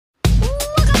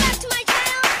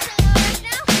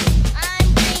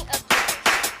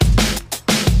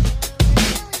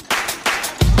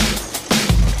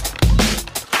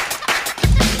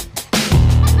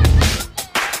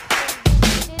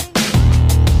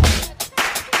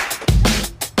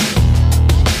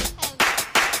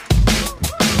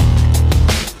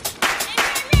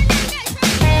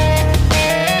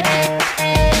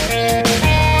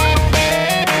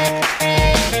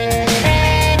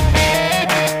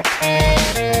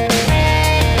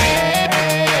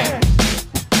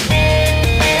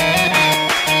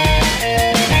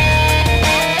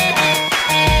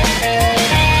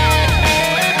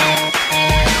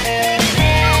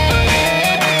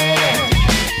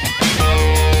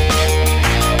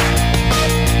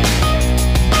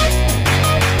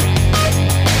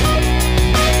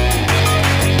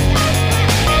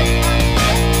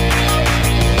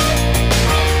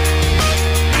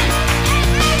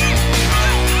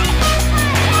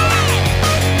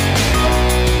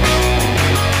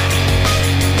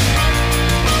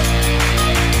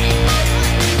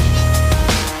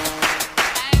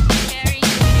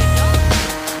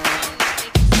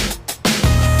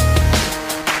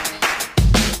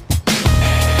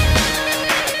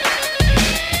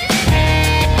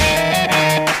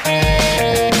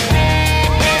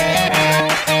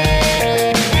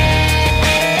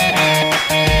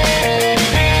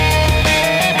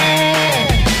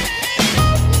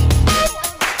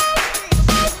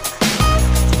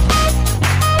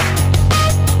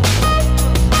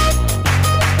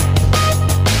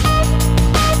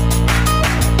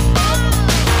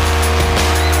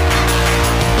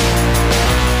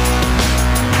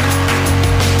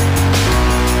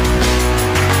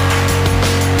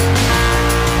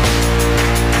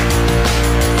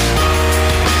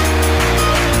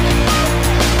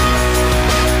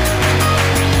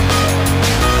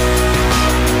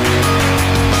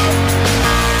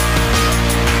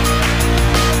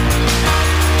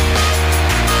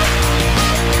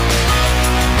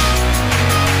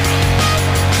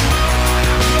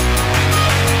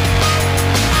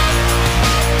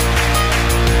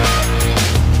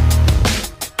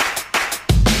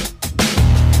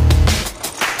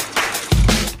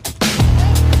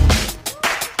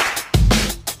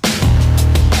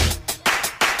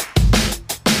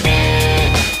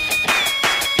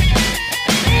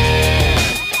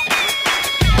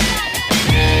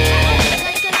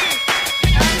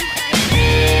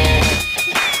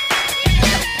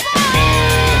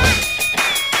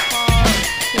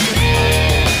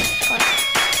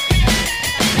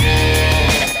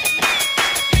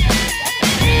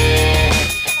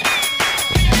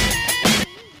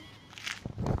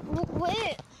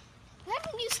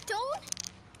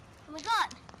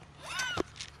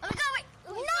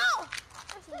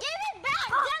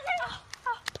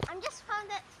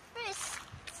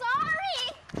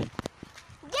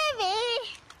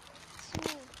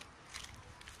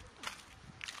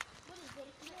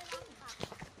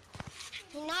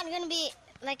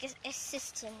like an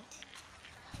assistant.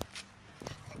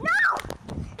 No!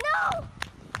 No!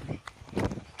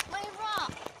 My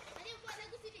rock. Adik buat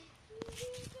lagu sini.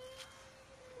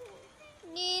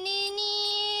 Ni ni ni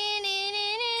ni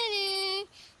ni ni ni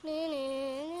ni ni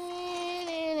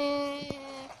ni ni.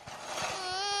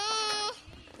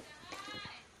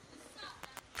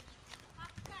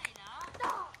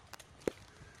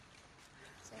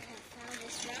 So I found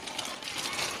this rock.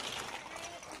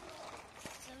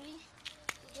 So we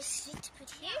just need to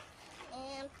put here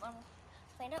and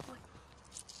find out one.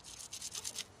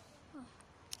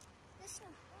 This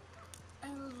one. I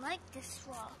like this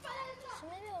rock. So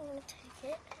maybe I'm gonna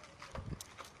take it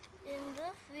and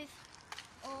look with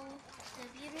all the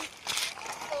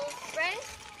beautiful friends.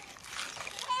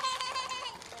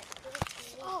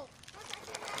 Oh,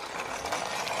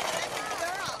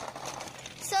 girl.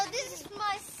 So this is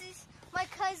my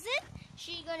cousin.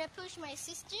 She gonna push my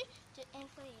sister and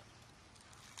play it.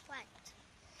 What?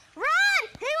 Run!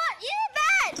 Hey, what? You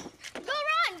bad! Go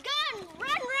run!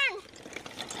 Run! Run!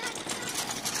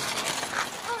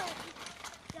 Oh,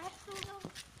 that's so dumb.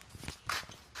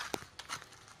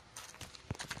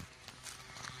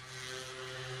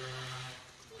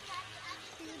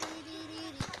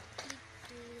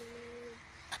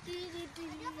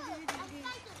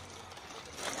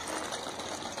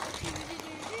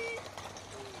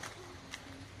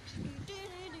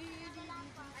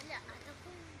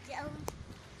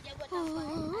 Dia buat apa?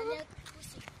 Alia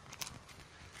pusing.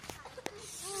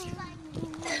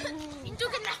 Itu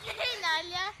kena lah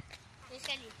Alia.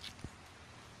 Sekali.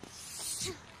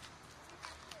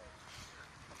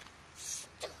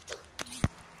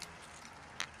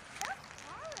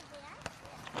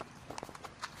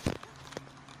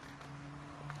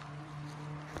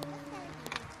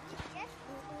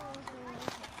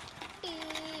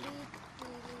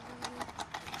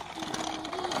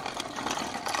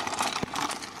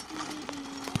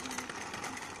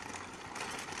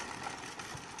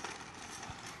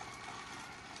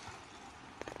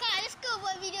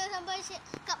 Buat video sampai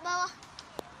kat bawah.